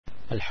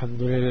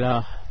الحمد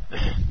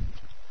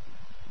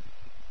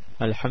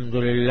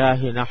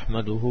لله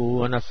نحمده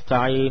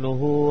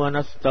ونستعينه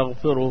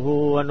ونستغفره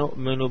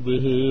ونؤمن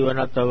به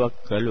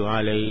ونتوكل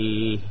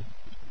عليه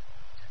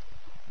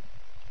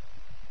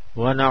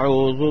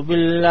ونعوذ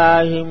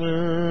بالله من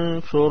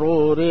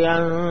شرور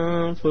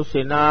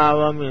أنفسنا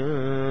ومن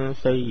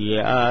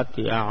سيئات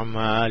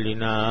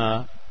أعمالنا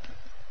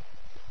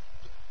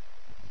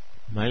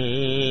من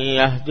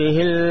يهده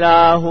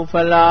الله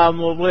فلا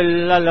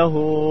مضل له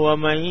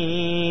ومن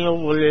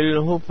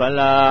يضلله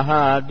فلا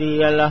هادي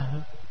له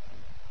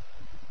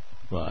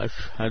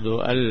وأشهد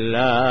أن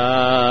لا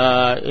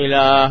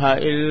إله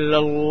إلا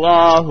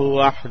الله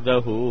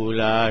وحده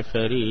لا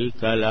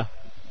شريك له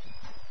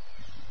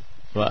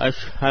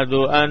وأشهد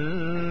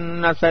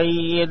أن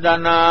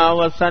سيدنا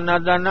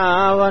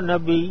وسندنا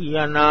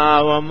ونبينا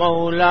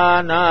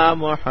ومولانا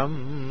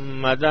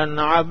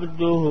محمدا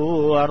عبده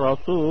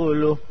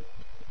ورسوله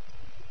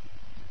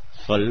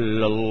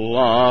صلى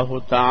الله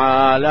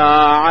تعالى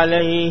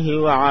عليه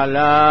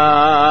وعلى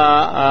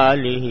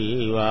آله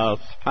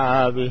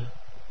وأصحابه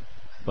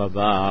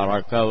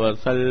وبارك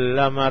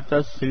وسلم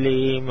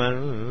تسليما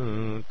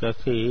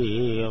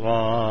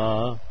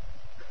كثيرا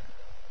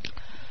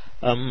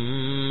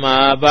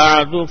أما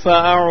بعد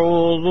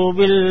فأعوذ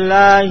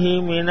بالله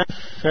من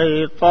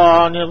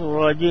الشيطان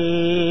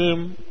الرجيم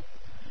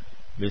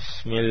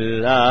بسم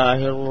الله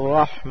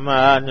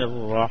الرحمن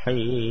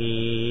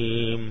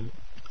الرحيم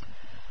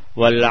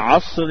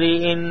والعصر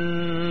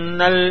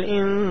إن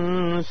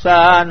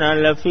الإنسان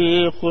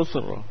لفي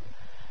خسر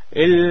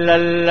إلا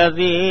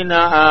الذين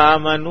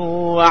آمنوا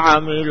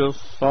وعملوا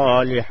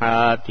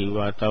الصالحات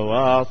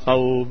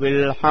وتواصوا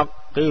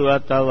بالحق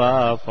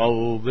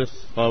وتواصوا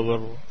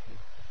بالصبر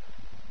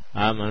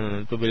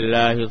آمنت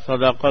بالله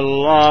صدق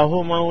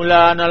الله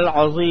مولانا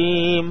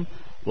العظيم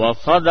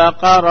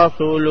وصدق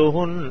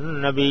رسوله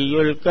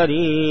النبي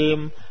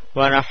الكريم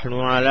ونحن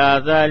على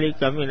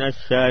ذلك من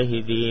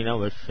الشاهدين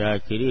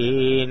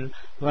والشاكرين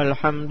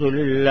والحمد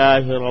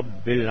لله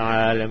رب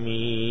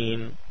العالمين.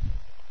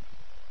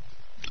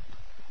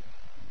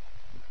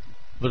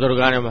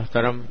 بزرگان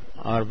محترم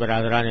اور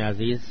برادران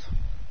عزیز،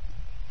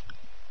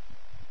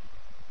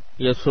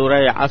 یہ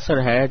سورہ عصر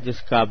ہے جس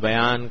کا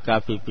بیان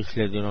کافی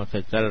پچھلے دنوں سے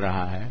چل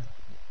رہا ہے،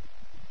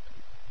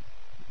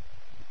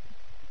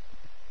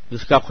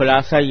 جس کا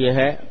خلاصہ یہ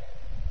ہے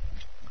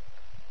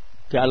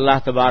کہ اللہ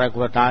تبارک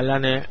و تعالی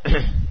نے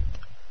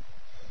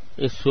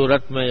اس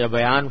صورت میں یہ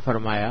بیان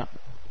فرمایا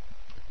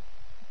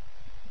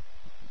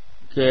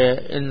کہ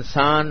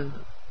انسان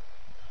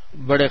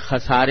بڑے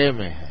خسارے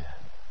میں ہے،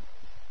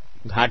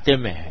 گھاٹے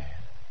میں ہے،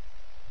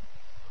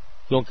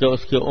 کیونکہ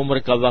اس کی عمر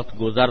کا وقت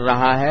گزر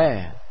رہا ہے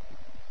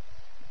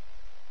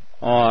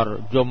اور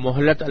جو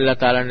مہلت اللہ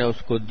تعالی نے اس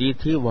کو دی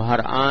تھی وہ ہر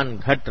آن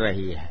گھٹ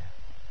رہی ہے.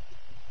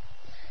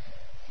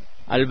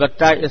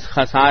 البتہ اس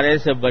خسارے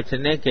سے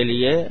بچنے کے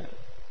لیے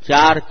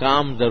 4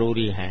 کام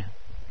ضروری ہیں.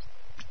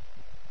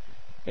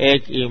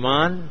 ایک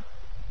ایمان،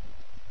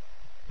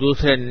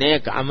 دوسرے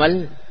نیک عمل،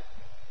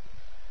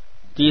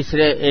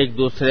 تیسرے ایک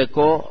دوسرے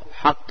کو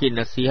حق کی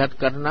نصیحت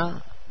کرنا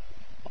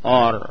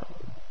اور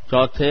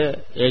چوتھے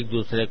ایک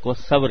دوسرے کو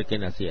صبر کی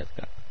نصیحت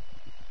کرنا.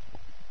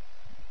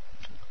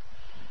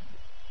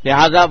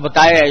 لہذا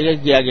بتایا یہ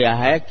کیا گیا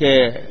ہے کہ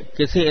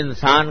کسی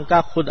انسان کا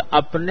خود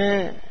اپنے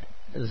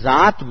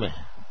ذات میں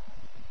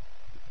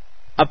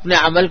اپنے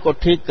عمل کو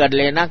ٹھیک کر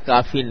لینا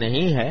کافی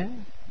نہیں ہے،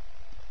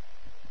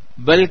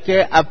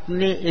 بلکہ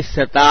اپنی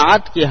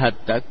استطاعت کی حد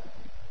تک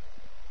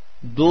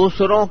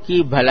دوسروں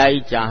کی بھلائی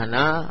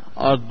چاہنا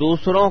اور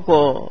دوسروں کو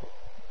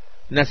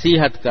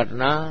نصیحت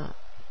کرنا،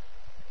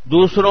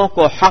 دوسروں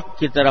کو حق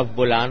کی طرف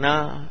بلانا،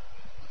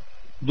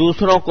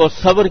 دوسروں کو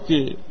صبر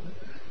کی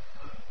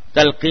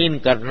تلقین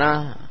کرنا،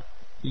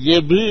 یہ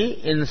بھی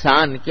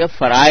انسان کے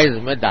فرائض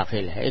میں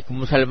داخل ہے، ایک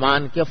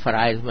مسلمان کے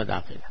فرائض میں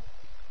داخل ہے.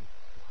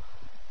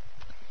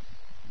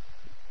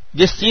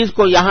 جس چیز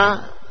کو یہاں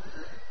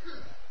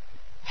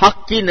حق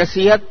کی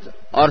نصیحت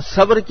اور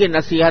صبر کی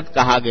نصیحت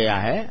کہا گیا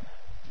ہے،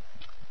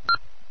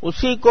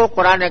 اسی کو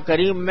قرآن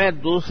کریم میں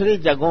دوسری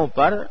جگہوں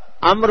پر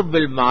امر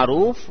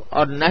بالمعروف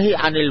اور نہی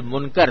عن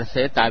المنکر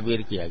سے تعبیر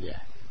کیا گیا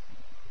ہے.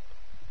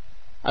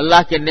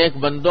 اللہ کے نیک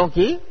بندوں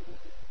کی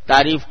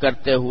تعریف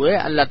کرتے ہوئے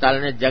اللہ تعالی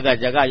نے جگہ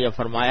جگہ یہ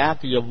فرمایا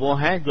کہ یہ وہ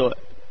ہیں جو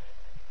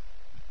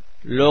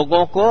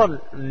لوگوں کو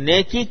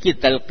نیکی کی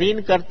تلقین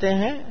کرتے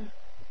ہیں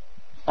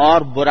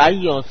اور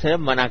برائیوں سے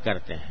منع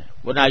کرتے ہیں،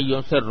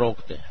 برائیوں سے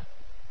روکتے ہیں.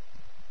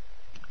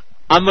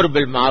 امر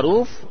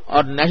بالمعروف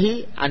اور نہی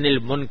عن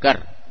المنکر،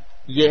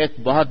 یہ ایک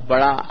بہت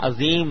بڑا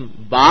عظیم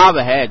باب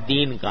ہے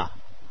دین کا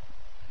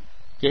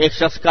کہ ایک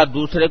شخص کا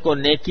دوسرے کو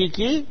نیکی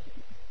کی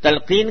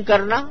تلقین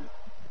کرنا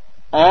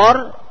اور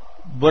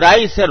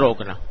برائی سے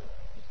روکنا.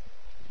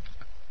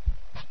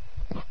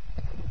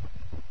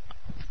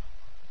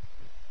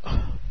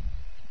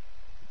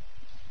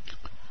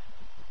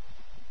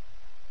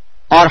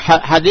 اور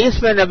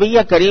حدیث میں نبی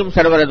کریم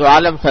سرور دو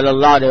عالم صلی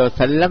اللہ علیہ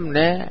وسلم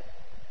نے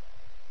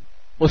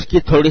اس کی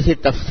تھوڑی سی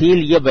تفصیل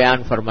یہ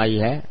بیان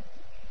فرمائی ہے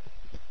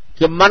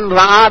کہ من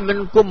رأى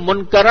منکم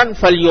منکرا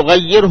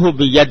فلیغیرہ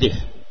بیدہ،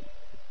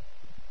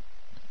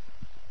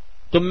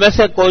 تم میں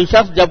سے کوئی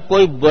شخص جب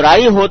کوئی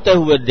برائی ہوتے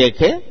ہوئے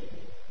دیکھے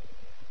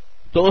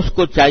تو اس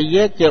کو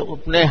چاہیے کہ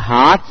اپنے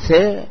ہاتھ سے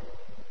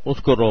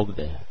اس کو روک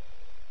دے.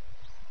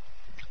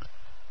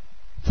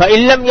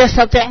 فإن لم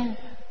يستطع،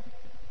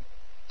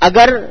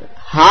 اگر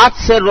ہاتھ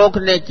سے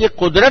روکنے کی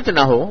قدرت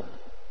نہ ہو،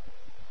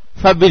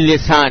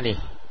 فبلسانہ،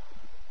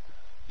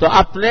 تو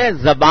اپنے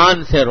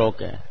زبان سے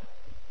روکے.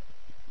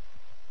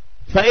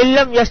 فإن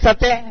لم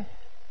يستطع،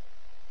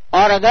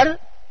 اور اگر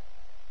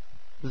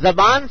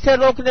زبان سے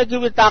روکنے کی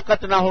بھی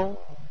طاقت نہ ہو،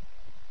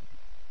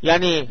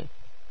 یعنی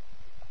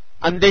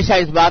اندیشہ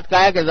اس بات کا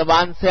ہے کہ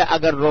زبان سے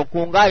اگر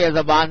روکوں گا یا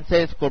زبان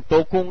سے اس کو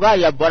ٹوکوں گا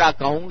یا برا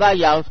کہوں گا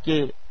یا اس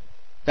کی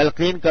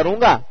تلقین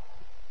کروں گا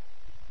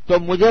تو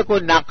مجھے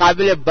کوئی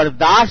ناقابل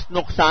برداشت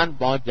نقصان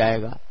پہنچ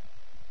جائے گا،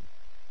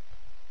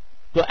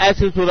 تو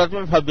ایسی صورت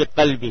میں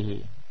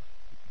فبقلبہ،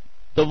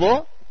 تو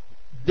وہ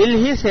دل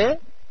ہی سے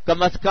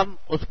کم از کم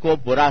اس کو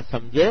برا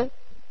سمجھے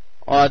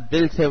اور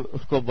دل سے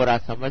اس کو برا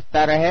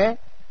سمجھتا رہے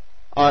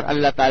اور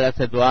اللہ تعالی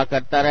سے دعا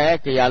کرتا رہے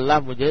کہ یا اللہ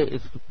مجھے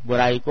اس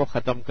برائی کو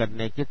ختم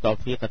کرنے کی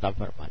توفیق عطا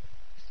فرما.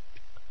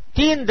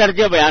 3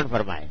 درجے بیان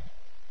فرمائے.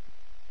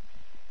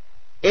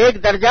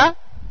 ایک درجہ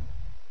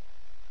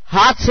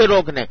ہاتھ سے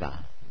روکنے کا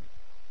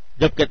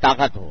جبکہ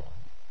طاقت ہو،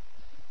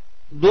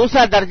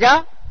 دوسرا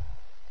درجہ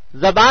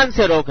زبان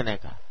سے روکنے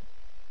کا،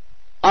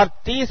 اور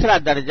تیسرا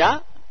درجہ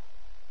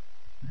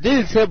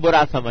دل سے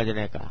برا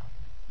سمجھنے کا.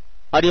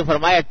 اور یہ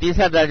فرمایا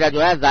تیسرا درجہ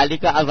جو ہے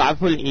ذالک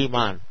اضعف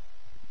الایمان،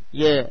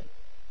 یہ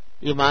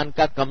ایمان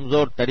کا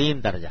کمزور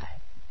ترین درجہ ہے.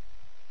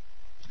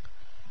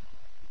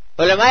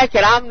 علماء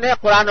کرام نے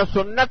قرآن و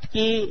سنت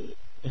کی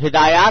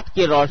ہدایات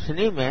کی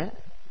روشنی میں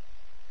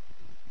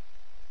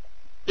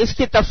اس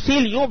کی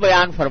تفصیل یوں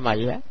بیان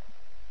فرمائی ہے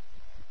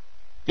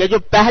کہ جو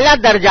پہلا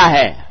درجہ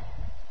ہے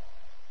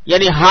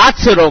یعنی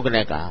ہاتھ سے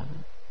روکنے کا،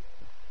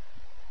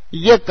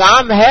 یہ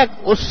کام ہے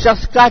اس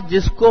شخص کا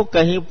جس کو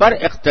کہیں پر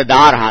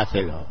اقتدار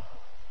حاصل ہو.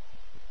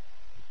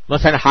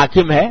 مثلا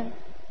حاکم ہے،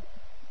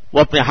 وہ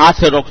اپنے ہاتھ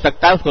سے روک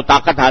سکتا ہے، اس کو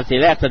طاقت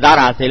حاصل ہے، اقتدار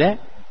حاصل ہے،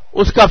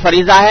 اس کا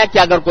فریضہ ہے کہ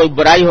اگر کوئی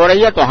برائی ہو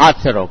رہی ہے تو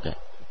ہاتھ سے روکے.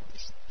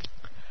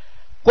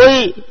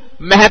 کوئی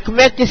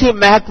کسی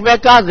محکمے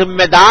کا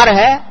ذمہ دار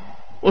ہے،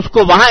 اس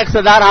کو وہاں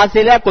اقتدار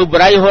حاصل ہے، کوئی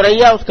برائی ہو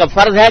رہی ہے، اس کا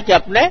فرض ہے کہ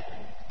اپنے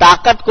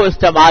طاقت کو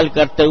استعمال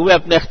کرتے ہوئے،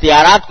 اپنے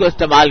اختیارات کو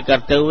استعمال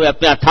کرتے ہوئے،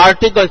 اپنے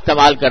اتھارٹی کو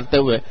استعمال کرتے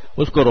ہوئے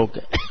اس کو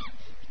روکے.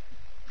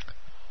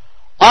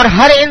 اور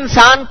ہر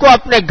انسان کو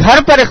اپنے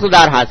گھر پر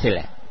اقتدار حاصل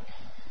ہے،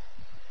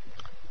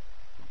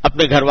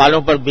 اپنے گھر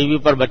والوں پر، بیوی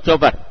پر، بچوں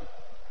پر.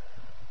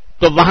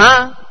 تو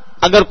وہاں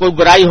اگر کوئی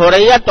برائی ہو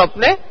رہی ہے تو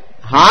اپنے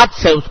ہاتھ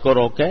سے اس کو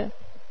روکے،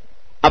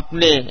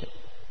 اپنے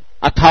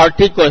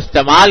اتھارٹی کو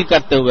استعمال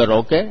کرتے ہوئے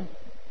روکے.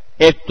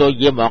 ایک تو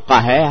یہ موقع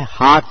ہے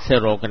ہاتھ سے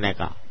روکنے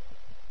کا.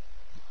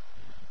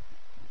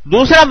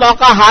 دوسرا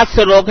موقع ہاتھ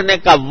سے روکنے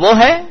کا وہ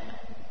ہے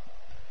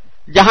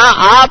جہاں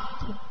آپ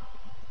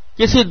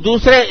کسی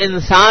دوسرے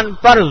انسان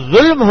پر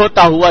ظلم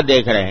ہوتا ہوا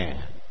دیکھ رہے ہیں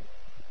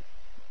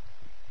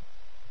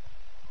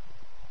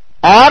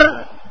اور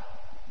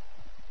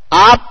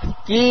آپ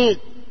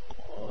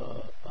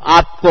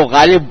کو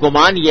غالب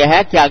گمان یہ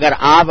ہے کہ اگر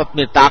آپ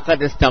اپنی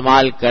طاقت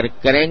استعمال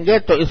کریں گے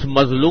تو اس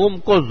مظلوم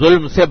کو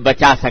ظلم سے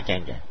بچا سکیں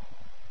گے.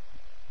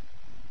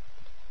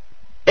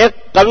 ایک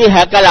قوی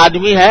ہیکل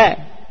آدمی ہے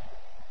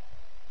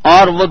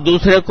اور وہ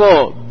دوسرے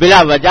کو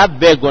بلا وجہ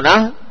بے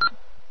گناہ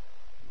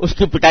اس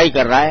کی پٹائی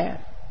کر رہا ہے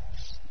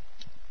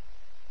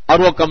اور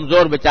وہ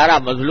کمزور بیچارہ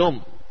مظلوم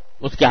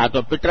اس کے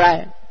ہاتھوں پٹ رہا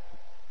ہے،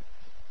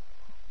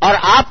 اور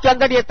آپ کے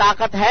اندر یہ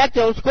طاقت ہے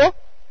کہ اس کو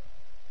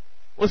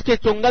اس کے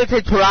چنگل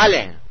سے چھڑا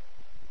لیں.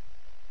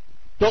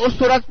 تو اس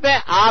صورت میں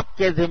آپ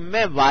کے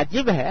ذمے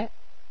واجب ہے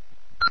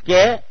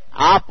کہ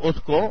آپ اس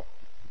کو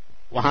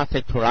وہاں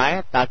سے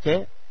چھڑائیں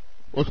تاکہ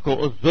اس کو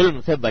اس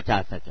ظلم سے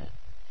بچا سکیں.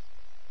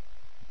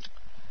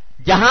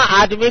 جہاں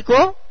آدمی کو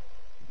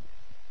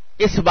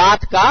اس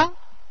بات کا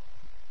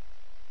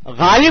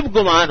غالب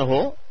گمان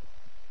ہو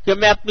کہ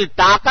میں اپنی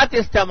طاقت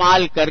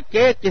استعمال کر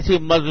کے کسی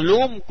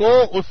مظلوم کو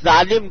اس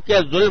ظالم کے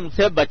ظلم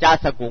سے بچا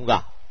سکوں گا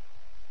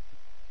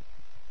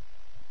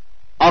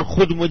اور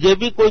خود مجھے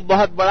بھی کوئی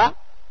بہت بڑا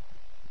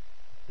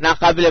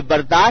ناقابل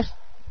برداشت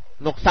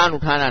نقصان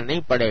اٹھانا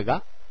نہیں پڑے گا،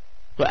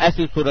 تو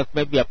ایسی صورت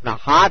میں بھی اپنا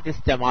ہاتھ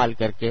استعمال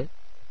کر کے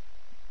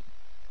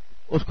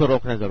اس کو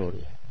روکنا ضروری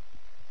ہے.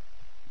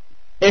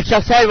 ایک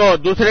شخص ہے وہ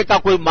دوسرے کا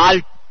کوئی مال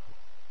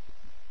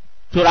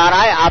چرا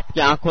رہا ہے، آپ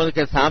کی آنکھوں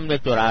کے سامنے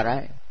چرا رہا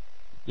ہے،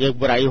 یہ ایک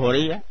برائی ہو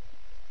رہی ہے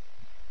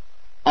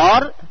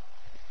اور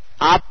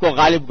آپ کو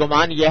غالب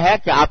گمان یہ ہے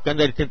کہ آپ کے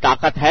اندر اتنی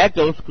طاقت ہے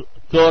کہ اس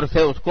چور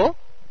سے اس کو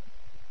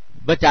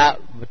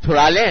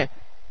چھڑا لیں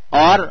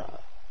اور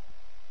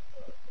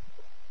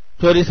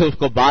چوری سے اس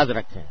کو باز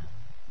رکھیں.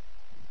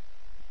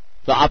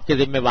 تو آپ کے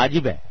ذمہ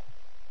واجب ہے،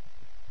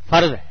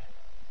 فرض ہے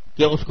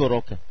کہ اس کو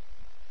روکیں.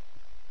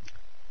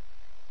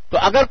 تو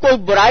اگر کوئی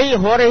برائی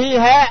ہو رہی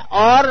ہے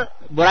اور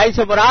برائی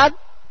سے مراد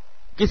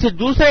کسی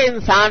دوسرے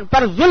انسان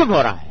پر ظلم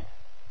ہو رہا ہے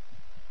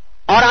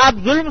اور آپ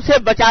ظلم سے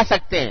بچا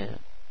سکتے ہیں،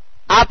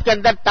 آپ کے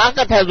اندر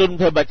طاقت ہے ظلم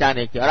سے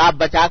بچانے کی، اور آپ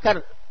بچا کر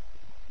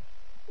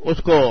اس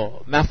کو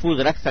محفوظ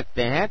رکھ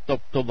سکتے ہیں،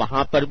 تو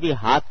وہاں پر بھی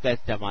ہاتھ کا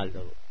استعمال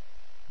ضرور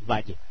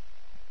واجب۔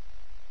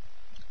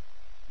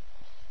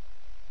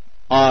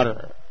 اور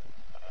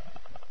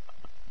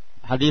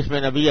حدیث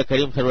میں نبی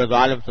کریم صلی اللہ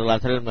علیہ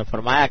وسلم نے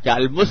فرمایا کہ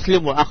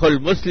المسلم اخو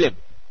المسلم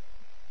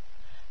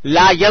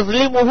لا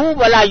یظلمہ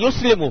ولا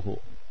یسلمہ،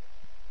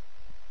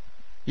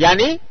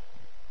 یعنی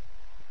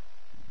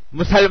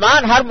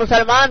مسلمان، ہر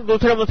مسلمان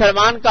دوسرے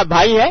مسلمان کا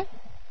بھائی ہے،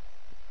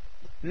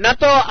 نہ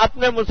تو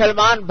اپنے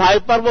مسلمان بھائی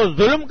پر وہ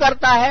ظلم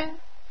کرتا ہے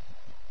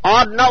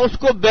اور نہ اس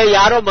کو بے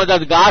یار و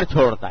مددگار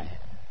چھوڑتا ہے،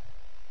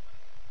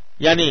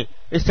 یعنی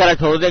اس طرح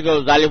چھوڑ دے کہ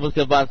وہ ظالم اس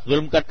کے پاس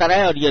ظلم کرتا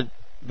رہے اور یہ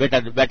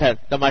بیٹھا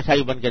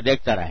تماشائی بن کے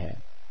دیکھتا رہے،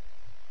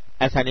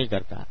 ایسا نہیں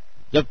کرتا۔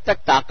 جب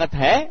تک طاقت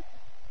ہے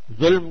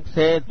ظلم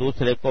سے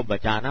دوسرے کو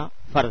بچانا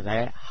فرض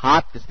ہے،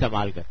 ہاتھ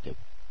استعمال کر کے۔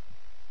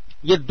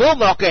 یہ دو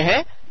موقع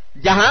ہیں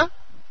جہاں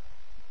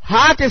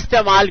ہاتھ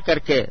استعمال کر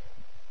کے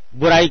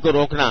برائی کو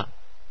روکنا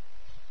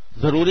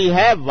ضروری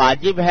ہے،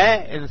 واجب ہے،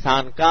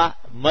 انسان کا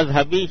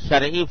مذہبی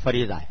شرعی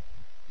فریضہ ہے۔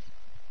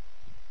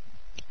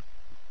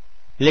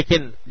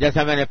 لیکن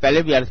جیسا میں نے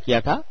پہلے بھی عرض کیا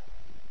تھا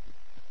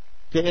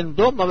کہ ان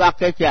دو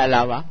مواقع کے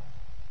علاوہ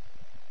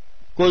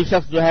کوئی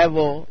شخص جو ہے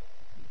وہ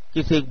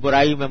کسی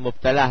برائی میں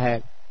مبتلا ہے،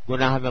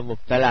 گناہ میں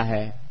مبتلا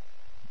ہے،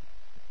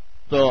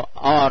 تو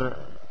اور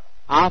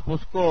آپ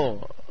اس کو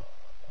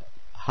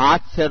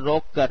ہاتھ سے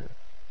روک کر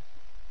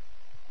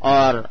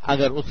اور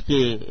اگر اس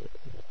کی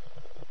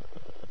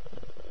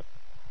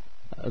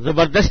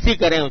زبردستی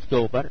کریں اس کے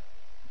اوپر،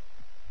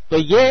 تو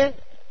یہ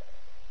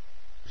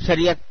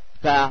شریعت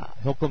کا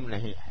حکم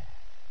نہیں ہے،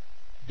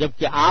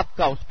 جبکہ آپ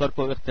کا اس پر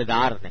کوئی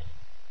اقتدار نہیں۔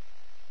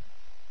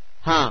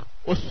 ہاں،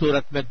 اس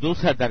صورت میں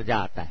دوسرا درجہ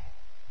آتا ہے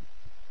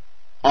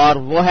اور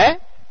وہ ہے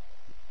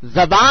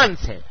زبان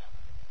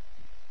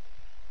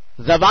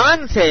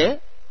سے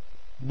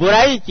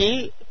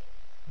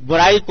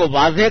برائی کو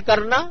واضح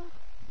کرنا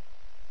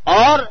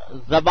اور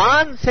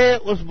زبان سے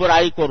اس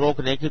برائی کو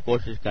روکنے کی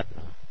کوشش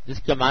کرنا، جس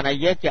کے معنی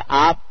یہ کہ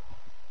آپ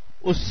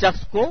اس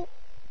شخص کو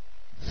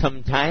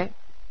سمجھائیں،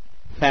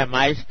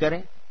 فہمائش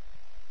کریں،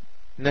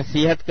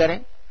 نصیحت کریں،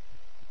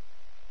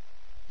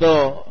 تو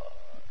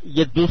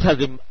یہ دوسرا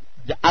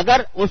اگر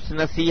اس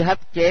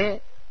نصیحت کے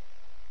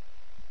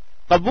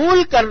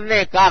قبول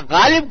کرنے کا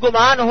غالب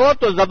گمان ہو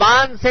تو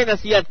زبان سے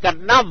نصیحت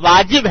کرنا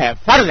واجب ہے،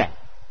 فرض ہے۔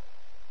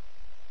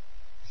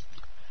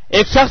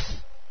 ایک شخص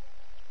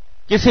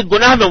کسی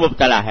گناہ میں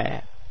مبتلا ہے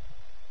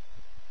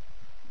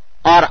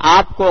اور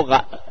آپ کو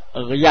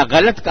یا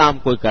غلط کام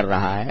کوئی کر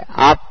رہا ہے،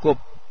 آپ کو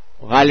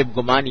غالب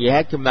گمان یہ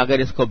ہے کہ میں اگر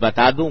اس کو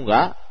بتا دوں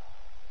گا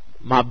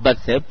محبت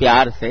سے،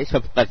 پیار سے،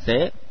 شفقت سے،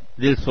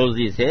 دل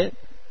سوزی سے،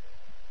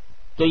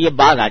 تو یہ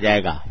باز آ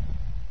جائے گا،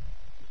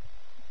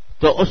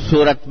 تو اس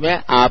صورت میں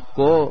آپ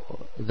کو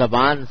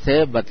زبان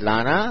سے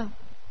بتلانا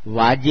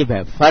واجب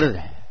ہے، فرض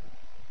ہے۔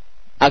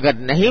 اگر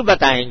نہیں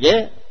بتائیں گے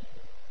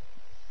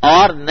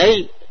اور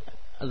نئی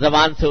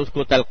زبان سے اس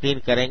کو تلقین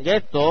کریں گے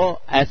تو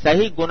ایسا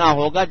ہی گناہ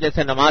ہوگا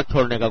جیسے نماز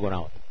چھوڑنے کا گناہ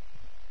ہوتا،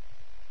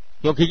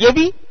 کیونکہ یہ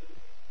بھی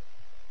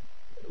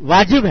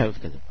واجب ہے، اس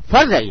کے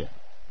فرض ہے۔ یہ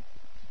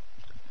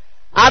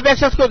آپ ایک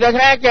شخص کو دیکھ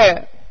رہے ہیں کہ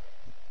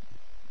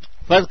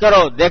فرض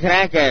کرو دیکھ رہے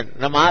ہیں کہ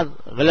نماز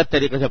غلط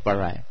طریقے سے پڑھ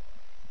رہا ہے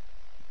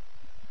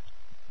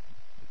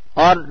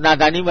اور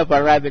نادانی میں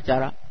پڑھ رہا ہے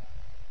بیچارہ،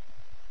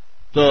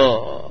 تو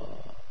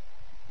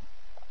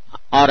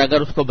اور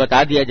اگر اس کو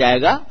بتا دیا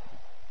جائے گا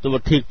تو وہ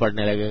ٹھیک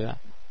پڑھنے لگے گا،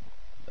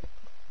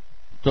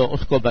 تو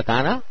اس کو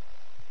بتانا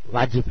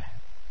واجب ہے،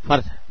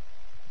 فرض ہے۔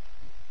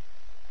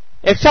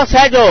 ایک شخص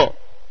ہے جو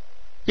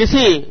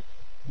کسی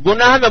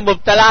گناہ میں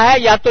مبتلا ہے،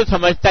 یا تو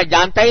سمجھتا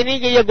جانتا ہی نہیں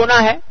کہ یہ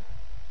گناہ ہے،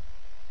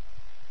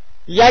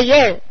 یا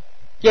یہ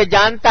کہ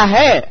جانتا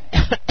ہے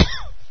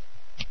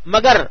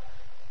مگر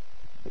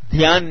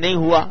دھیان نہیں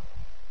ہوا،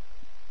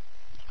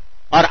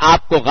 اور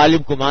آپ کو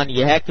غالب گمان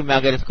یہ ہے کہ میں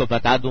اگر اس کو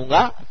بتا دوں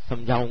گا،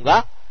 سمجھاؤں گا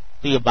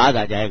تو یہ باز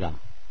آ جائے گا،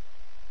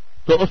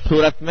 تو اس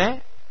صورت میں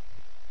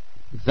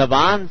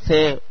زبان سے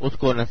اس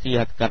کو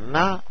نصیحت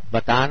کرنا،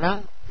 بتانا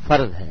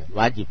فرض ہے،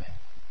 واجب ہے۔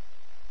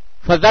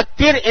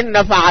 فذکر ان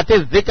نفعت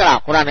الذکر،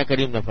 قرآن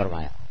کریم نے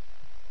فرمایا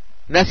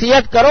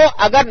نصیحت کرو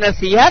اگر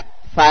نصیحت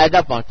فائدہ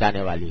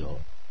پہنچانے والی ہو،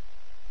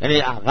 یعنی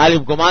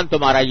غالب گمان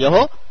تمہارا یہ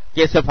ہو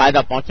کہ اس سے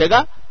فائدہ پہنچے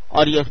گا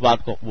اور یہ اس بات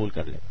کو قبول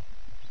کر لے گا۔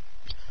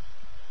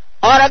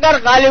 اور اگر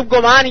غالب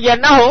گمان یہ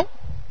نہ ہو،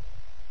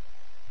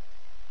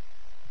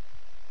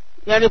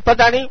 یعنی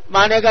پتہ نہیں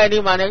مانے گا یا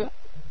نہیں مانے گا،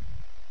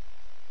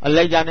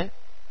 اللہ ہی جانے،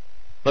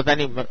 پتہ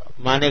نہیں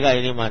مانے گا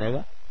یا نہیں مانے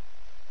گا،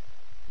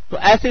 تو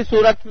ایسی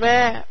صورت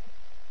میں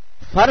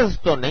فرض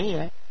تو نہیں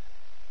ہے،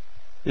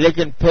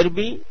 لیکن پھر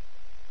بھی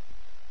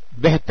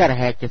بہتر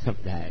ہے کہ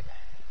سمجھایا جائے،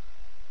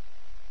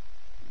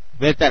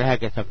 بہتر ہے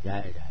کہ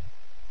سمجھایا جائے۔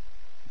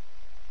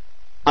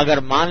 اگر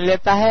مان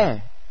لیتا ہے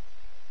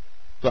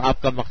تو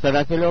آپ کا مقصد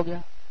حاصل ہو گیا،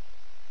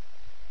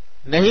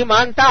 نہیں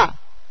مانتا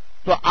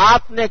تو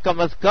آپ نے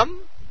کم از کم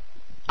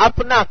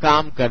اپنا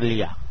کام کر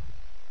لیا،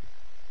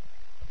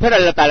 پھر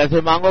اللہ تعالیٰ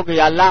سے مانگو کہ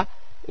یا اللہ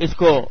اس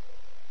کو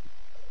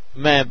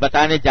میں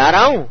بتانے جا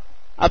رہا ہوں،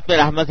 اپنے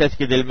رحمت سے اس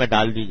کے دل میں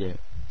ڈال دیجئے.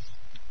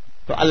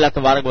 تو اللہ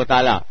تبارک و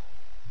تعالیٰ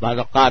بعض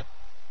اوقات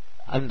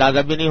اندازہ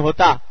بھی نہیں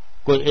ہوتا،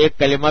 کوئی ایک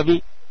کلمہ بھی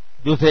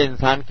دوسرے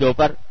انسان کے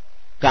اوپر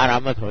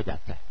کارآمد ہو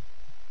جاتا ہے.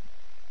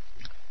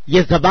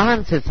 یہ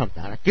زبان سے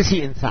سمجھانا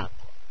کسی انسان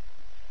کو.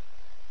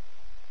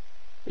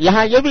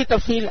 یہاں یہ بھی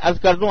تفصیل عرض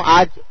کر دوں،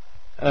 آج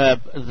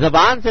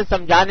زبان سے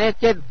سمجھانے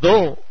کے دو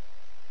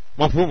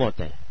مفہوم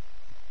ہوتے ہیں.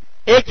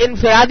 ایک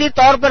انفرادی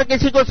طور پر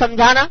کسی کو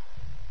سمجھانا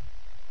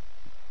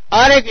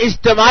اور ایک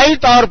اجتماعی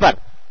طور پر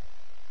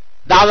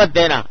دعوت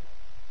دینا.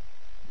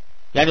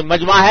 یعنی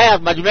مجمع ہے،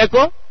 اب مجمع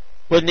کو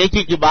کوئی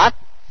نیکی کی بات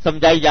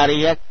سمجھائی جا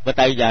رہی ہے،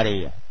 بتائی جا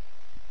رہی ہے،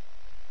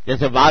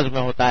 جیسے واعظ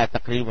میں ہوتا ہے،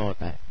 تقریر میں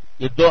ہوتا ہے.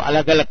 یہ دو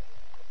الگ الگ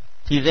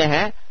چیزیں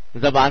ہیں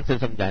زبان سے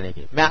سمجھانے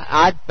کی. میں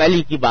آج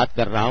پہلی کی بات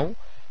کر رہا ہوں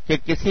کہ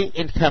کسی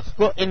شخص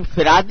کو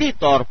انفرادی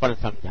طور پر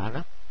سمجھانا،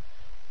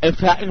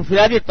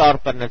 انفرادی طور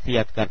پر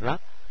نصیحت کرنا.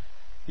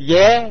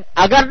 یہ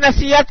اگر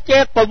نصیحت کے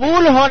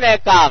قبول ہونے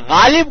کا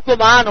غالب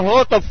گمان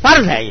ہو تو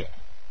فرض ہے، یہ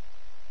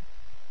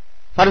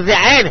فرض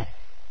عین ہے.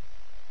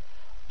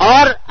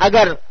 اور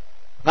اگر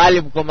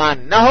غالب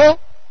گمان نہ ہو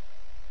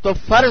تو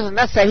فرض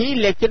نہ صحیح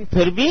لیکن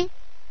پھر بھی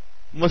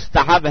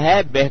مستحب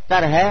ہے،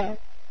 بہتر ہے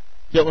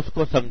کہ اس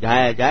کو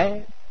سمجھایا جائے.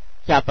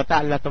 کیا پتہ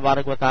اللہ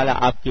تبارک و تعالی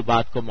آپ کی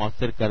بات کو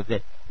مؤثر کر دے.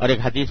 اور ایک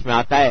حدیث میں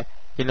آتا ہے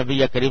کہ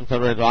نبی کریم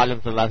صلی اللہ علیہ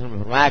وسلم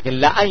نے فرمایا کہ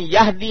لَأَن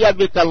يَهْدِيَ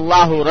بِكَ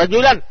اللَّهُ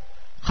رَجُلًا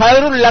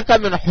خَيْرٌ لَكَ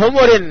مِنْ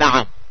حُمُرِ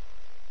النَّعَمِ.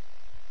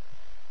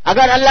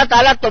 اگر اللہ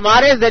تعالیٰ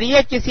تمہارے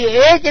ذریعے کسی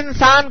ایک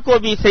انسان کو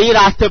بھی صحیح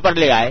راستے پر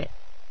لے آئے،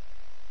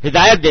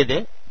 ہدایت دے دے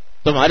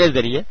تمہارے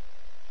ذریعے،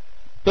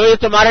 تو یہ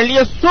تمہارے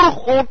لیے سرخ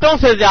اونٹوں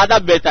سے زیادہ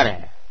بہتر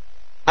ہے.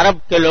 عرب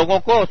کے لوگوں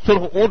کو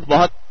سرخ اونٹ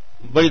بہت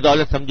بڑی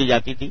دولت سمجھی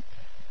جاتی تھی،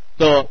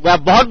 تو وہ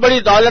بہت بڑی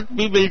دولت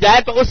بھی مل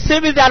جائے تو اس سے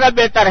بھی زیادہ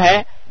بہتر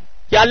ہے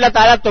کہ اللہ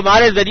تعالیٰ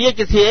تمہارے ذریعے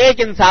کسی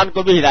ایک انسان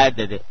کو بھی ہدایت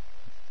دے دے.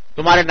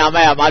 تمہارے نامہ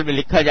اعمال میں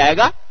لکھا جائے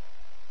گا،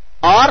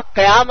 اور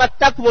قیامت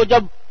تک وہ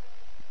جب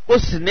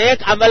اس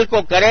نیک عمل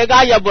کو کرے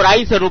گا یا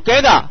برائی سے رکے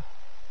گا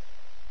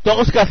تو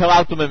اس کا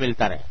ثواب تمہیں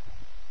ملتا رہے،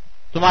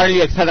 تمہارے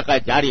لیے ایک صدقہ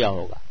جاریہ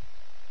ہوگا.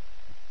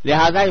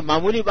 لہذا یہ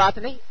معمولی بات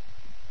نہیں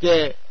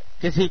کہ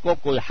کسی کو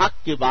کوئی حق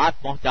کی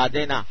بات پہنچا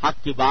دینا،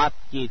 حق کی بات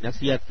کی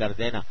نصیحت کر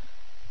دینا،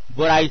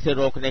 برائی سے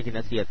روکنے کی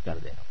نصیحت کر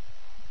دینا.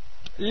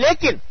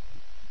 لیکن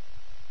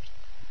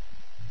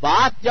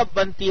بات جب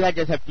بنتی ہے،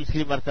 جیسے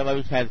پچھلی مرتبہ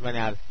بھی شاید میں نے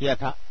عرض کیا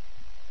تھا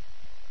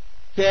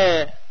کہ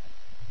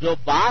جو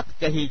بات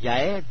کہی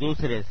جائے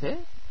دوسرے سے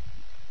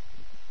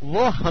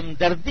وہ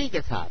ہمدردی کے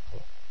ساتھ ہو،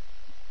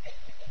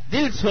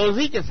 دل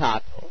سوزی کے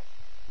ساتھ ہو،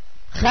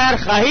 خیر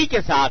خواہی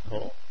کے ساتھ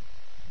ہو،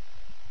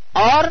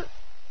 اور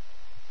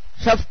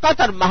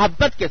شفقت اور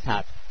محبت کے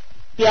ساتھ،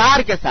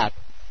 پیار کے ساتھ.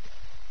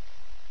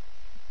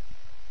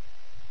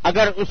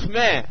 اگر اس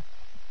میں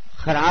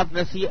خراب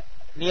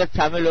نیت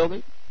شامل ہو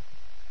گئی،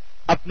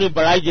 اپنی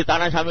بڑائی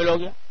جتانا شامل ہو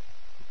گیا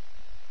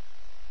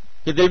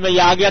کہ دل میں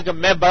یہ آ گیا کہ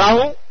میں بڑا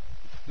ہوں،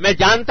 میں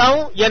جانتا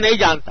ہوں یہ نہیں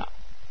جانتا،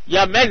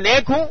 یا میں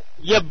نیک ہوں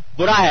یہ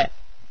برا ہے،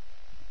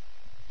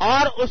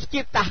 اور اس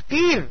کی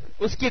تحقیر،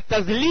 اس کی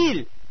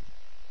تذلیل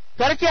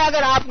کر کے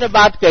اگر آپ نے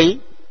بات کہی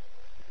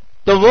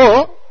تو وہ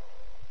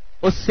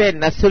اس سے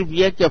نہ صرف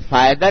یہ کہ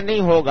فائدہ نہیں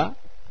ہوگا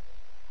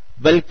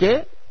بلکہ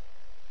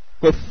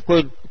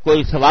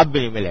کوئی ثواب بھی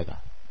نہیں ملے گا.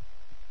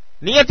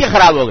 نیت ہی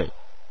خراب ہو گئی.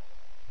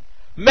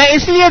 میں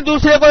اس لیے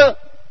دوسرے کو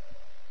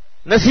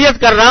نصیحت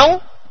کر رہا ہوں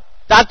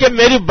تاکہ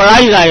میری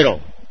بڑائی ظاہر ہو،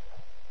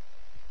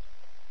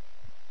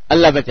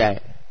 اللہ بچائے،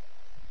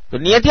 تو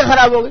نیت ہی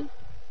خراب ہو گئی.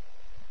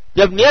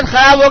 جب نیت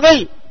خراب ہو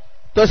گئی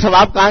تو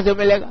ثواب کہاں سے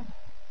ملے گا؟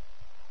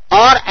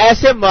 اور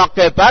ایسے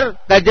موقع پر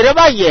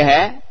تجربہ یہ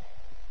ہے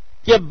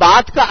کہ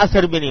بات کا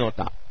اثر بھی نہیں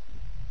ہوتا،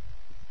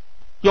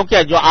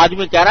 کیونکہ جو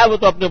آدمی کہہ رہا ہے وہ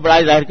تو اپنی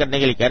بڑائی ظاہر کرنے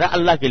کے لیے کہہ رہا ہے،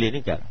 اللہ کے لیے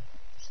نہیں کہہ رہا.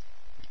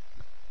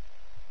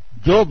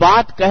 جو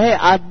بات کہے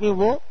آدمی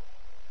وہ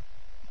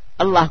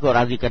اللہ کو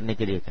راضی کرنے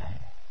کے لیے کہے،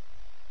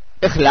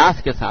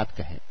 اخلاص کے ساتھ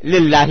کہے،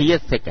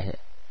 للہیت سے کہے،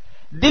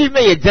 دل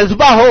میں یہ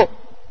جذبہ ہو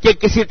کہ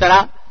کسی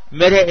طرح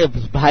میرے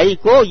بھائی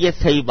کو یہ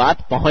صحیح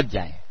بات پہنچ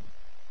جائے.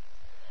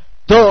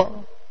 تو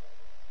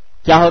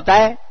کیا ہوتا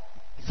ہے؟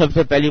 سب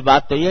سے پہلی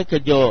بات تو یہ کہ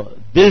جو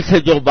دل سے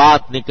جو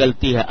بات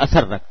نکلتی ہے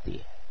اثر رکھتی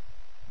ہے.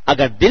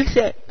 اگر دل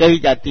سے کہی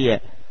جاتی ہے،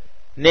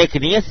 نیک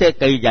نیت سے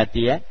کہی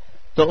جاتی ہے،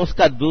 تو اس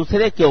کا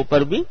دوسرے کے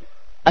اوپر بھی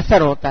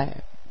اثر ہوتا ہے.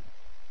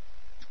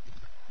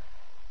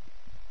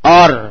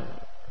 اور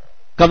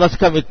کم از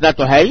کم اتنا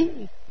تو ہے ہی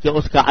کہ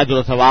اس کا اجر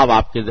و ثواب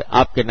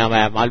آپ کے نامہ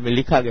اعمال میں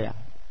لکھا گیا.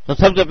 تو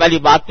سب سے پہلی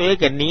بات تو یہ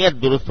کہ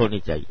نیت درست ہونی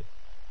چاہیے.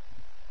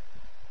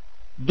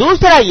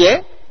 دوسرا یہ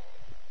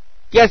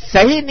کہ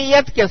صحیح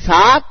نیت کے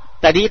ساتھ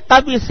طریقہ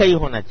بھی صحیح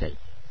ہونا چاہیے.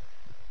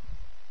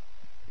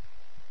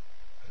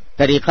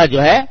 طریقہ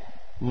جو ہے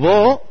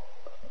وہ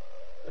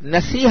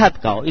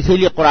نصیحت کا ہو. اسی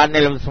لیے قرآن نے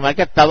لفظ فرمایا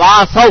کہ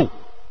تواصوا،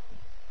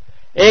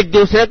 ایک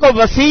دوسرے کو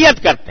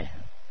وصیت کرتے ہیں.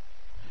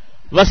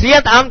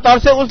 وصیت عام طور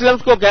سے اس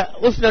لفظ کو،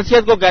 اس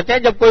نصیحت کو کہتے ہیں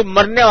جب کوئی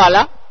مرنے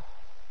والا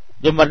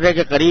جو مرنے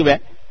کے قریب ہے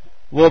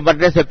وہ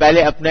مرنے سے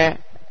پہلے اپنے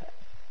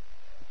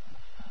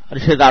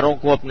رشتے داروں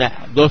کو، اپنے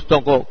دوستوں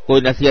کو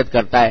کوئی نصیحت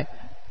کرتا ہے،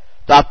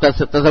 تو آپ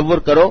تصور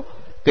کرو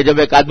کہ جب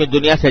ایک آدمی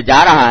دنیا سے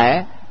جا رہا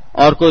ہے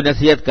اور کوئی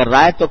نصیحت کر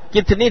رہا ہے تو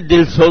کتنی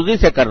دل سوزی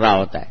سے کر رہا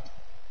ہوتا ہے.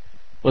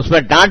 اس میں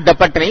ڈانٹ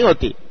ڈپٹ نہیں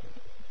ہوتی،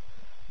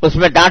 اس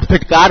میں ڈانٹ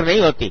پھٹکار نہیں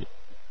ہوتی،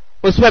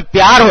 اس میں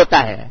پیار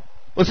ہوتا ہے،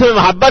 اس میں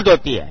محبت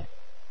ہوتی ہے،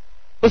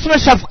 اس میں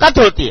شفقت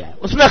ہوتی ہے،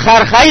 اس میں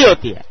خیرخواہی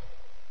ہوتی ہے.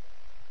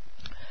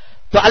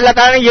 تو اللہ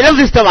تعالیٰ نے یہ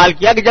لفظ استعمال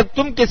کیا کہ جب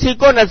تم کسی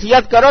کو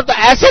نصیحت کرو تو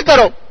ایسے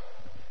کرو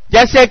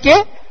جیسے کہ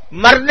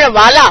مرنے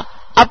والا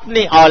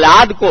اپنی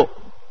اولاد کو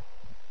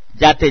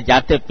جاتے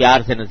جاتے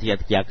پیار سے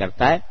نصیحت کیا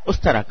کرتا ہے، اس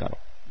طرح کرو.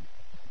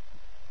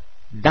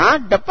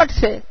 ڈانٹ ڈپٹ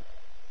سے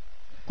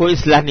کوئی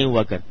اصلاح نہیں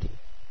ہوا کرتی.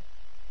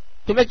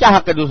 تمہیں کیا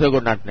حق ہے دوسرے کو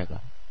ڈانٹنے کا؟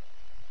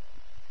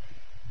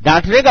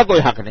 ڈانٹنے کا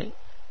کوئی حق نہیں.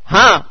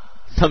 ہاں،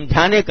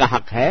 سمجھانے کا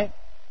حق ہے،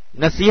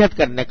 نصیحت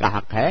کرنے کا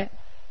حق ہے،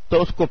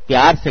 تو اس کو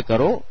پیار سے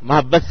کرو،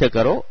 محبت سے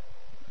کرو.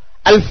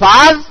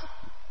 الفاظ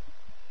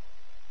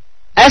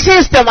ایسے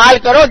استعمال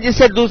کرو جس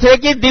سے دوسرے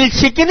کی دل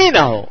شکنی نہ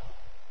ہو،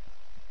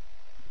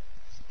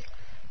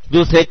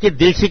 دوسرے کی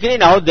دل شکنی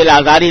نہ ہو، دل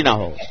آزاری نہ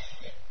ہو.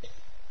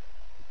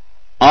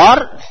 اور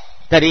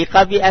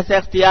طریقہ بھی ایسا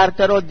اختیار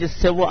کرو جس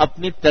سے وہ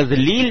اپنی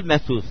تذلیل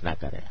محسوس نہ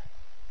کرے.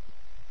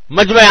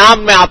 مجمع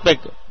عام میں آپ نے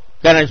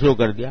کہنا شروع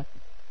کر دیا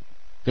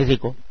کسی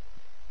کو،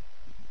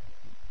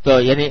 تو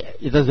یعنی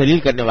یہ تو ذلیل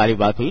کرنے والی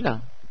بات ہوئی نا.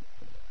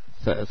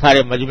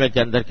 سارے مجمع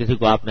کے اندر کسی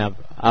کو آپ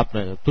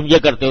نے تم یہ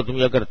کرتے ہو، تم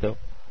یہ کرتے ہو.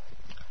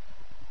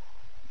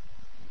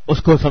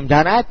 اس کو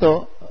سمجھانا ہے تو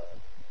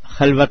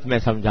خلوت میں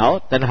سمجھاؤ،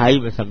 تنہائی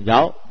میں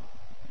سمجھاؤ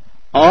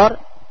اور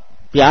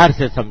پیار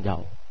سے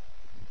سمجھاؤ،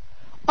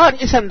 اور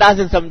اس انداز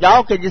سے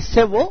سمجھاؤ کہ جس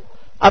سے وہ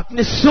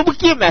اپنی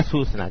سبکی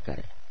محسوس نہ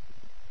کرے،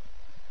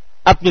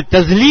 اپنی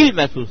تذلیل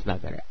محسوس نہ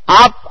کرے.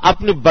 آپ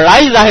اپنی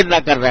بڑائی ظاہر نہ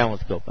کر رہے ہوں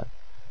اس کے اوپر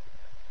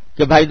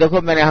کہ بھائی دیکھو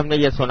ہم نے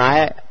یہ سنا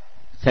ہے،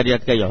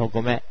 شریعت کا یہ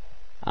حکم ہے،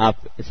 آپ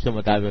اس کے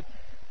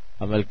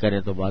مطابق عمل کریں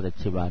تو بہت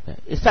اچھی بات ہے.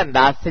 اس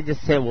انداز سے جس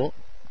سے وہ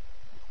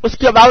اس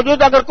کے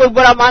باوجود اگر کوئی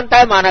برا مانتا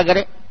ہے مانا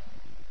کرے،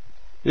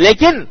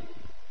 لیکن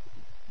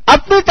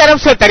اپنی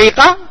طرف سے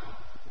طریقہ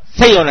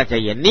صحیح ہونا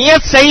چاہیے،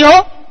 نیت صحیح ہو،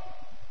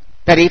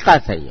 طریقہ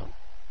صحیح ہو.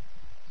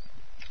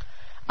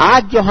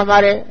 آج جو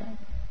ہمارے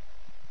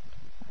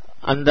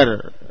اندر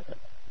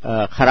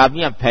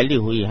خرابیاں پھیلی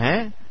ہوئی ہیں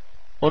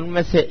ان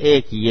میں سے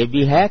ایک یہ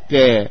بھی ہے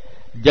کہ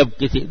جب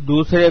کسی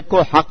دوسرے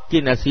کو حق کی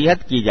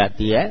نصیحت کی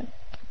جاتی ہے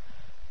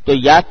تو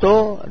یا تو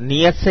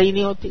نیت صحیح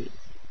نہیں ہوتی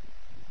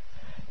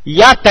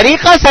یا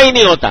طریقہ صحیح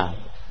نہیں ہوتا،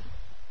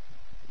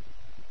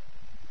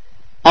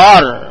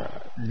 اور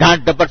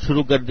ڈانٹ ڈپٹ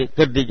شروع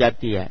کر دی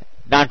جاتی ہے،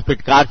 ڈانٹ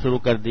پھٹکار شروع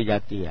کر دی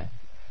جاتی ہے.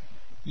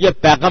 یہ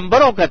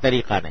پیغمبروں کا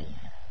طریقہ نہیں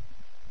ہے.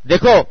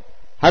 دیکھو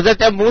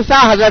حضرت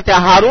موسیٰ، حضرت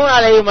ہارون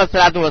علیہ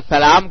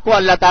السلام کو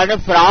اللہ تعالی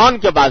نے فرعون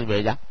کے پاس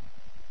بھیجا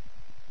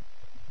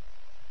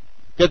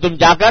کہ تم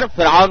جا کر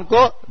فرعون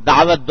کو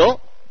دعوت دو،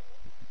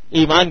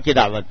 ایمان کی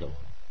دعوت دو.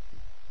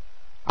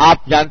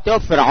 آپ جانتے ہو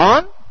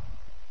فرعون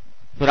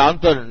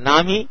تو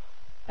نام ہی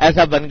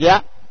ایسا بن گیا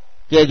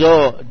کہ جو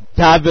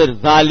جابر،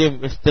 ظالم،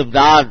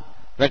 استبداد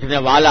رکھنے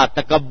والا،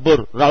 تکبر،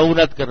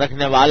 رعونت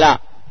رکھنے والا،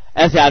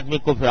 ایسے آدمی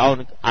کو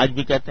فرعون آج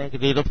بھی کہتے ہیں کہ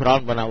یہ تو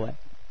فرعون بنا ہوا ہے.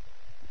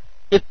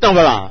 اتنا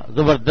بڑا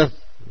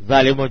زبردست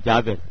ظالم و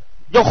جابر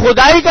جو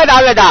خدائی کا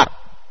دعوے دار،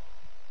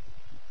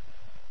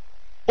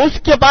 اس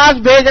کے پاس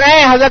بھیج رہے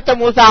ہیں حضرت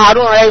موسیٰ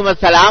ہارون علیہ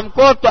السلام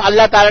کو. تو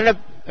اللہ تعالی نے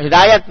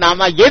ہدایت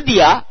نامہ یہ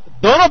دیا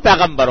دونوں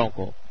پیغمبروں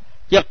کو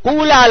کہ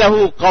قولا لہ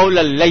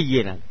قولا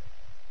لینا،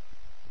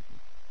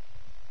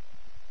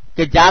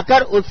 کہ جا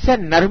کر اس سے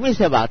نرمی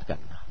سے بات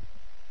کرنا.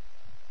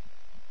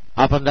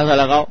 آپ اندازہ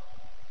لگاؤ،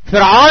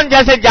 فرعون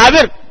جیسے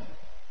جابر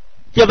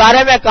کے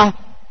بارے میں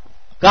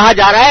کہا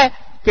جا رہا ہے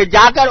کہ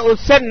جا کر اس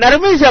سے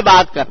نرمی سے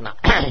بات کرنا.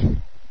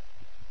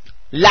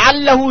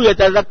 لعلہ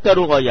یتذکر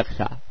و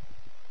یخشی،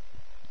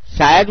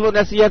 شاید وہ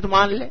نصیحت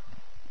مان لے،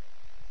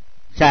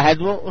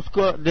 شاید وہ اس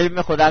کو دل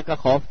میں خدا کا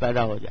خوف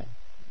پیدا ہو جائے.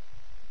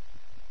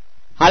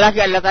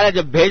 حالانکہ اللہ تعالیٰ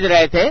جب بھیج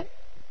رہے تھے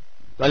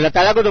تو اللہ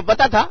تعالیٰ کو تو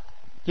پتا تھا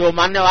کہ وہ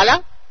ماننے والا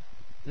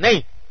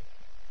نہیں،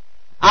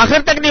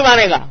 آخر تک نہیں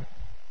مانے گا،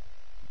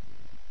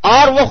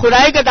 اور وہ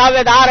خدائی کے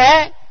دعوے دار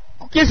ہے،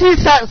 کسی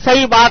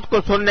صحیح بات کو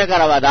سننے کا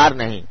روادار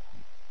نہیں.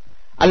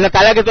 اللہ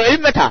تعالیٰ کے تو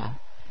علم میں تھا،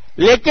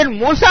 لیکن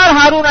موسیٰ اور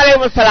ہارون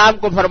علیہ السلام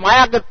کو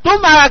فرمایا کہ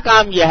تمہارا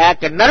کام یہ ہے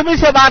کہ نرمی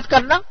سے بات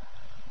کرنا،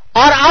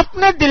 اور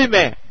اپنے دل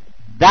میں،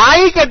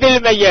 داعی کے دل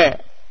میں یہ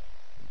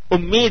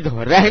امید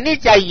رہنی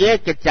چاہیے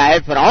کہ چاہے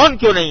فرعون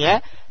کیوں نہیں ہے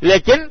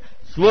لیکن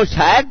وہ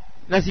شاید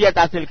نصیحت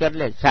حاصل کر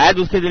لے، شاید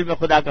اس کے دل میں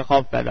خدا کا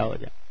خوف پیدا ہو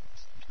جائے.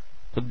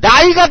 تو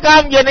داعی کا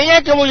کام یہ نہیں ہے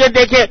کہ وہ یہ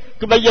دیکھے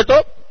کہ بھئی یہ تو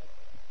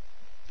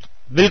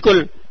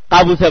بالکل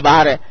قابو سے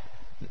باہر ہے.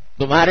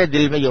 تمہارے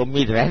دل میں یہ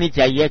امید رہنی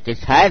چاہیے کہ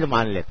شاید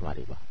مان لے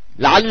تمہاری بات.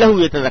 لعلہ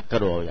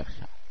یتذکر و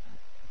یخشی.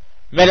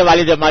 میرے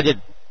والد ماجد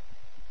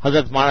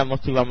حضرت مولانا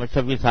مفتی محمد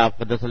شفیع صاحب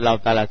قدس اللہ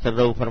تعالی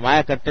سرہ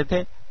فرمایا کرتے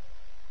تھے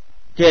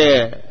کہ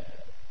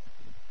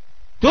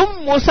تم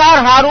موسیٰ اور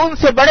ہارون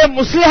سے بڑے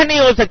مصلح نہیں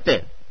ہو سکتے.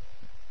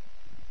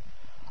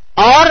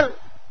 اور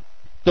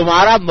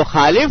تمہارا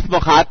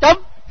مخاطب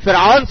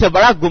فرعون سے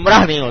بڑا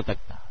گمراہ نہیں ہو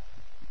سکتا.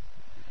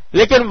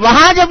 لیکن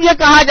وہاں جب یہ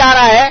کہا جا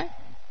رہا ہے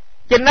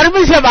کہ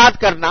نرمی سے بات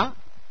کرنا،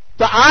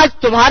 تو آج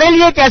تمہارے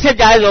لیے کیسے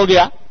جائز ہو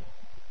گیا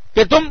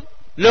کہ تم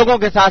لوگوں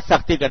کے ساتھ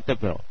سختی کرتے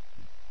پھرو؟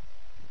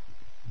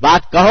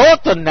 بات کہو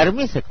تو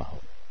نرمی سے کہو.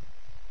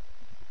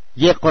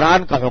 یہ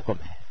قرآن کا حکم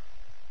ہے.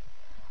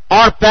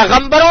 اور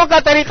پیغمبروں کا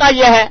طریقہ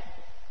یہ ہے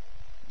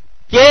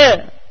کہ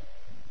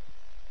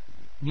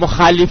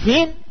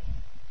مخالفین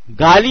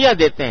گالیاں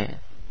دیتے ہیں،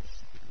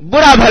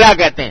 برا بھلا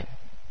کہتے ہیں،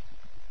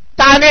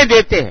 تانے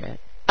دیتے ہیں،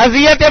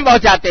 اذیتیں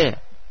پہنچاتے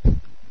ہیں،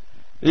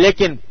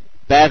 لیکن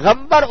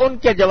پیغمبر ان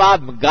کے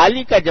جواب،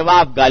 گالی کا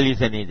جواب گالی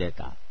سے نہیں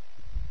دیتا.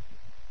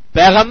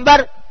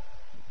 پیغمبر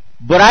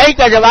برائی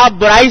کا جواب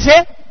برائی سے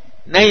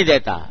نہیں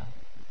دیتا.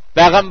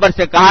 پیغمبر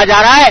سے کہا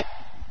جا رہا ہے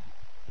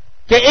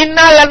کہ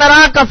انا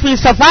لنراک فی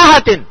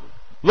صفاحۃ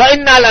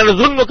وانا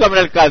لنظنک من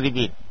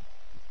الکاذبین.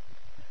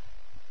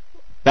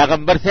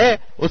 پیغمبر سے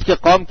اس کی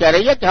قوم کہہ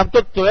رہی ہے کہ ہم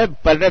تو تمہیں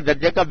پہلے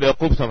درجے کا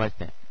بیوقوف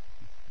سمجھتے ہیں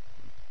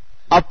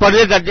اور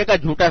پہلے درجے کا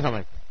جھوٹا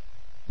سمجھتے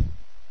ہیں.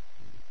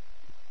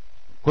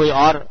 کوئی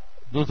اور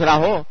دوسرا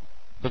ہو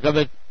تو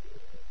کبھی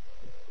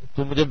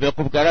تو مجھے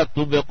بیوقوف کہہ رہا ہے،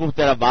 تو بیوقوف،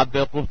 تیرا باپ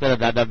بیوقوف، تیرا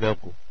دادا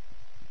بیوقوف،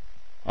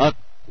 اور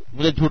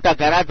مجھے جھوٹا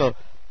کہہ رہا ہے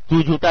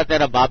تو جھوٹا،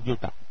 تیرا باپ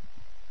جھوٹا.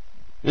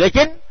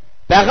 لیکن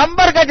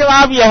پیغمبر کا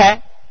جواب یہ ہے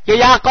کہ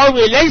یا قوم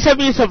لیس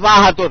بی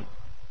صفاحۃ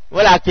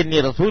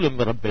ولکنی رسول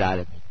من رب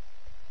العالمین،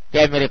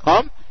 کہ میری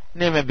قوم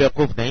نہیں، میں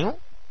بیوقوف نہیں ہوں،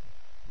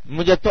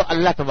 مجھے تو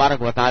اللہ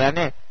تبارک و تعالی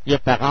نے یہ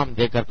پیغام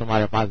دے کر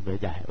تمہارے پاس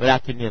بھیجا ہے.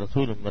 ولکنی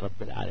رسول من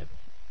رب العالمین.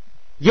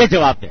 یہ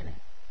جواب دے رہے ہیں.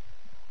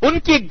 ان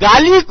کی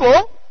گالی کو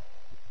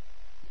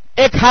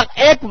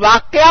ایک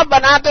واقعہ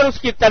بنا کر اس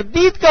کی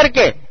تردید کر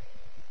کے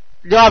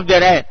جواب دے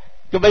رہے ہیں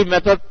کہ بھئی میں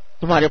تو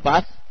تمہارے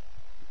پاس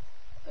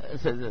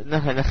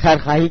خیر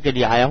خواہی کے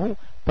لیے آیا ہوں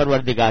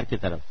پروردگار کی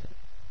طرف سے،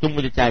 تم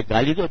مجھے چاہے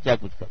گالی دو چاہے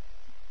کچھ کرو.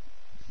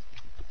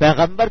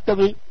 پیغمبر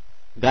کبھی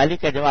گالی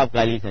کا جواب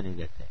گالی سے نہیں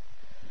دیتے.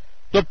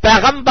 تو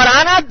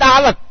پیغمبرانہ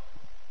دعوت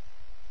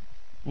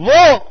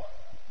وہ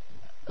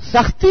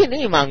سختی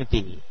نہیں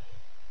مانگتی،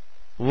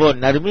 وہ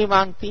نرمی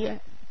مانگتی ہے،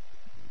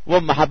 وہ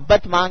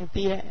محبت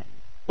مانگتی ہے،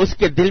 اس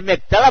کے دل میں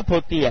ایک تڑپ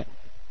ہوتی ہے.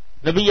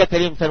 نبی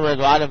کریم سرور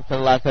عالم صلی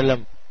اللہ علیہ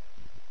وسلم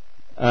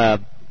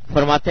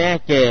فرماتے ہیں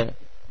کہ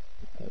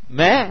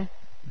میں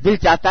دل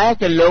چاہتا ہے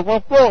کہ لوگوں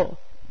کو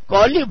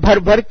کولی بھر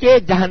بھر کے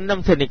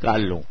جہنم سے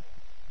نکال لوں.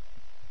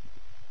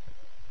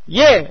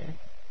 یہ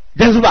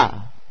جذبہ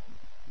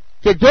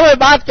کہ جو میں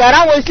بات کہہ رہا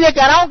ہوں وہ اس لیے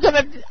کہہ رہا ہوں کہ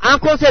میں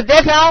آنکھوں سے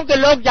دیکھ رہا ہوں کہ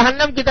لوگ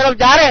جہنم کی طرف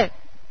جا رہے ہیں،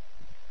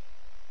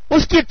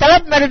 اس کی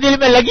طلب میرے دل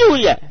میں لگی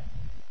ہوئی ہے.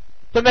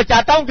 تو میں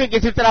چاہتا ہوں کہ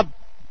کسی طرح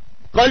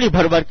کولی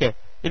بھر بھر کے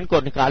ان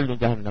کو نکال لوں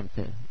جہنم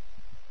سے،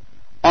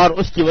 اور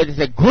اس کی وجہ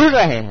سے گھل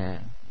رہے ہیں.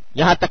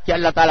 یہاں تک کہ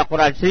اللہ تعالیٰ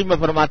قرآن شریف میں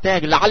فرماتے ہیں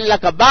کہ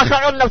لعلک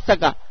باخع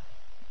نفسک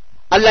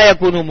الا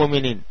یکونوا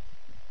مؤمنین.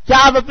 کیا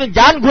آپ اپنی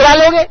جان گھلا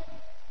لو گے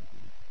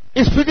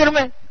اس فکر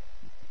میں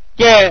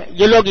کہ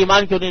یہ لوگ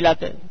ایمان کیوں نہیں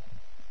لاتے؟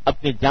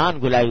 اپنی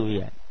جان گھلائی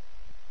ہوئی ہے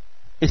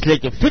اس لیے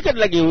کہ فکر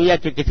لگی ہوئی ہے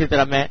کہ کسی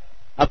طرح میں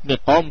اپنی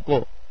قوم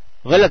کو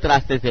غلط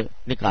راستے سے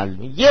نکال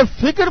لوں. یہ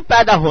فکر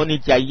پیدا ہونی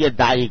چاہیے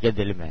داعی کے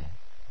دل میں،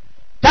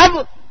 تب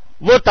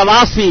وہ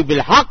تواصی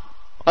بالحق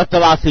اور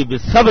تواصی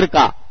بالصبر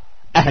کا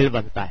اہل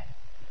بنتا ہے.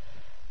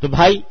 تو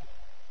بھائی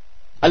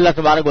اللہ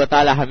تبارک و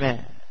تعالی ہمیں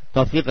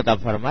توفیق عطا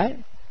فرمائے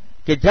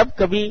کہ جب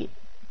کبھی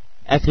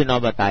ایسی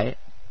نوبت آئے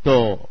تو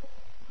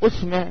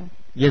اس میں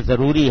یہ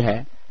ضروری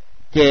ہے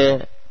کہ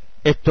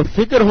ایک تو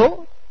فکر ہو،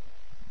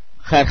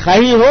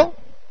 خیرخواہی ہو،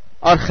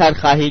 اور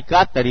خیرخواہی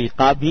کا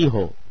طریقہ بھی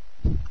ہو.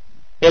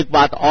 ایک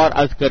بات اور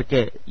عرض کر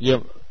کے یہ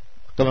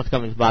کم از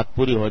کم اس بات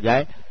پوری ہو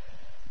جائے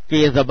کہ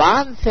یہ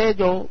زبان سے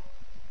جو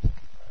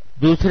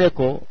دوسرے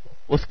کو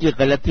اس کی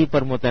غلطی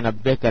پر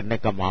متنبہ کرنے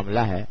کا معاملہ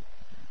ہے،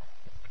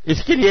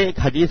 اس کے لیے ایک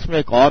حدیث میں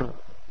ایک اور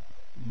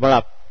بڑا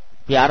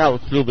پیارا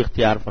اسلوب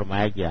اختیار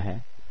فرمایا گیا ہے.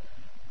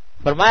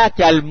 فرمایا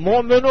کہ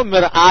المومن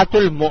مرآت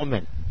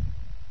المومن،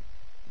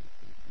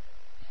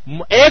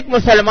 ایک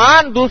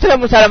مسلمان دوسرے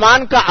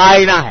مسلمان کا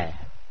آئینہ ہے.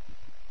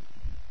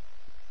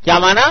 کیا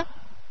مانا؟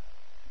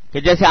 کہ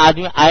جیسے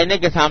آدمی آئینے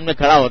کے سامنے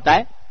کھڑا ہوتا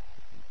ہے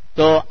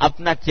تو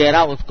اپنا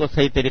چہرہ اس کو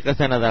صحیح طریقے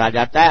سے نظر آ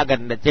جاتا ہے.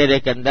 اگر چہرے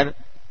کے اندر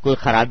کوئی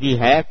خرابی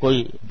ہے،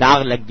 کوئی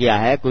داغ لگ گیا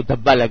ہے، کوئی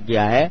دھبا لگ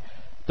گیا ہے،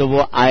 تو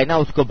وہ آئینہ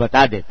اس کو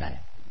بتا دیتا ہے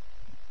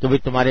کہ بھئی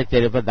تمہارے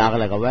چہرے پر داغ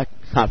لگا ہوا ہے،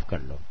 صاف کر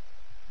لو.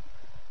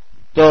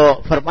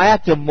 تو فرمایا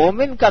کہ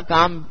مومن کا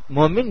کام،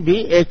 مومن بھی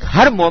ایک،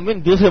 ہر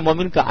مومن دوسرے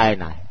مومن کا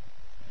آئینہ ہے.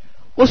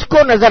 اس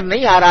کو نظر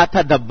نہیں آ رہا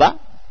تھا دھبا،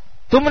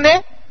 تم نے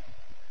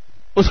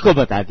اس کو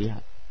بتا دیا،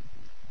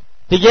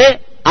 تو یہ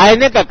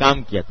آئینے کا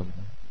کام کیا تم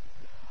نے.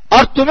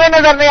 اور تمہیں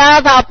نظر نہیں آیا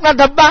تھا اپنا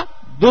دھبا،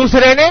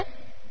 دوسرے نے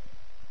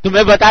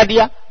تمہیں بتا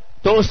دیا،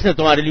 تو اس نے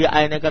تمہارے لیے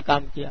آئینے کا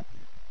کام کیا.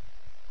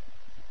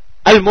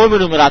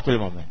 المومن مرآت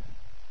المومن.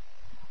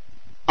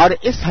 اور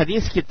اس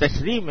حدیث کی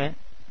تشریح میں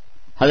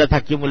حضرت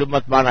حکیم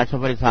الامت مولانا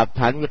اشرف علی صاحب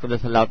تھانوی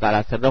قدس اللہ تعالی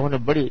سرہ نے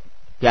بڑی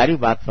پیاری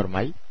بات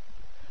فرمائی.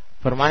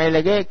 فرمانے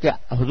لگے کہ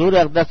حضور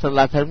اقدس صلی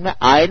اللہ علیہ وسلم نے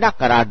آئینہ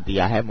قرار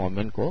دیا ہے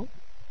مومن کو،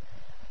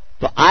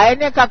 تو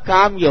آئینے کا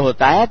کام یہ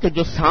ہوتا ہے کہ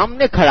جو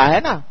سامنے کھڑا ہے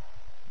نا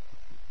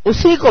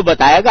اسی کو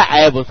بتائے گا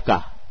عیب اس کا،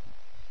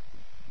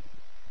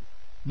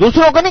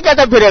 دوسروں کو نہیں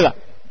کہتا پھرے گا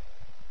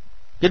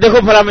کہ دیکھو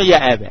فلاں میں یہ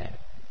عیب ہے.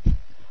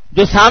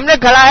 جو سامنے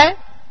کھڑا ہے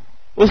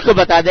اس کو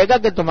بتا دے گا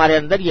کہ تمہارے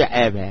اندر یہ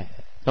عیب ہے،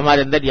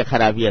 تمہارے اندر یہ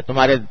خرابی ہے،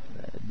 تمہارے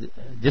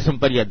جسم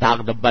پر یہ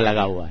داغ دبا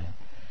لگا ہوا ہے.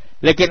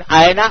 لیکن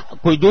آئینہ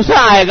کوئی دوسرا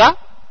آئے گا،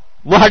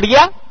 وہ ہٹ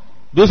گیا،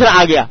 دوسرا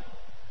آ گیا،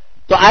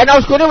 تو آئینہ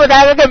اس کو نہیں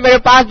بتائے گا کہ میرے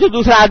پاس جو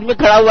دوسرا آدمی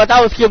کھڑا ہوا تھا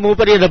اس کے منہ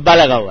پر یہ دبا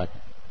لگا ہوا تھا،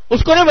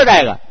 اس کو نہیں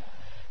بتائے گا،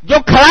 جو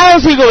کھڑا ہے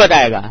اسی کو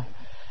بتائے گا.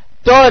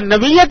 تو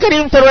نبی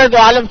کریم سرور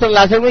عالم صلی اللہ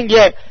علیہ وسلم نے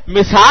یہ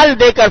مثال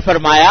دے کر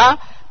فرمایا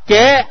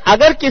کہ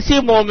اگر کسی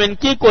مومن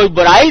کی کوئی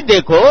برائی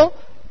دیکھو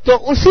تو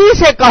اسی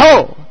سے کہو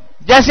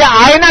جیسے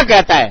آئینہ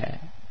کہتا ہے.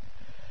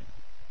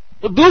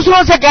 تو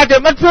دوسروں سے کہتے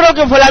مت پھرو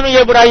کہ فلاں میں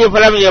یہ برائی ہے،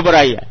 فلاں میں یہ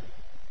برائی ہے،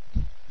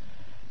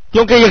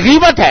 کیونکہ یہ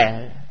غیبت ہے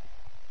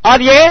اور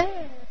یہ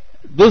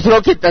دوسروں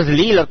کی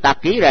تذلیل اور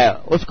تحقیر ہے،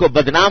 اس کو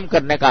بدنام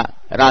کرنے کا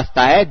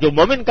راستہ ہے جو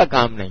مومن کا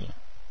کام نہیں ہے.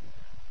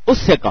 اس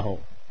سے کہو،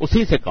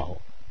 اسی سے کہو،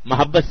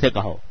 محبت سے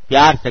کہو،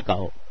 پیار سے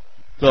کہو.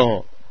 تو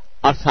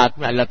اور ساتھ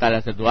میں اللہ تعالیٰ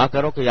سے دعا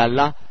کرو کہ یا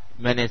اللہ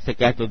میں نے اس سے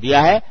کہہ تو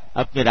دیا ہے،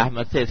 اپنی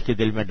رحمت سے اس کے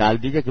دل میں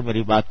ڈال دیجئے کہ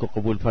میری بات کو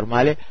قبول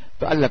فرما لے.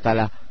 تو اللہ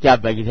تعالیٰ کیا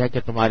بعید ہے کہ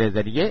تمہارے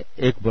ذریعے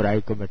ایک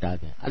برائی کو مٹا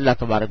دیں. اللہ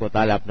تبارک و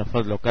تعالیٰ اپنے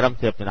فضل و کرم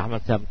سے اپنی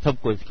رحمت سے ہم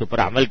سب کو اس کے اوپر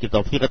عمل کی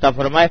توفیق عطا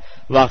فرمائے.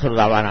 وآخر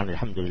دعوانا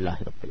الحمدللہ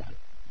رب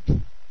العالمین.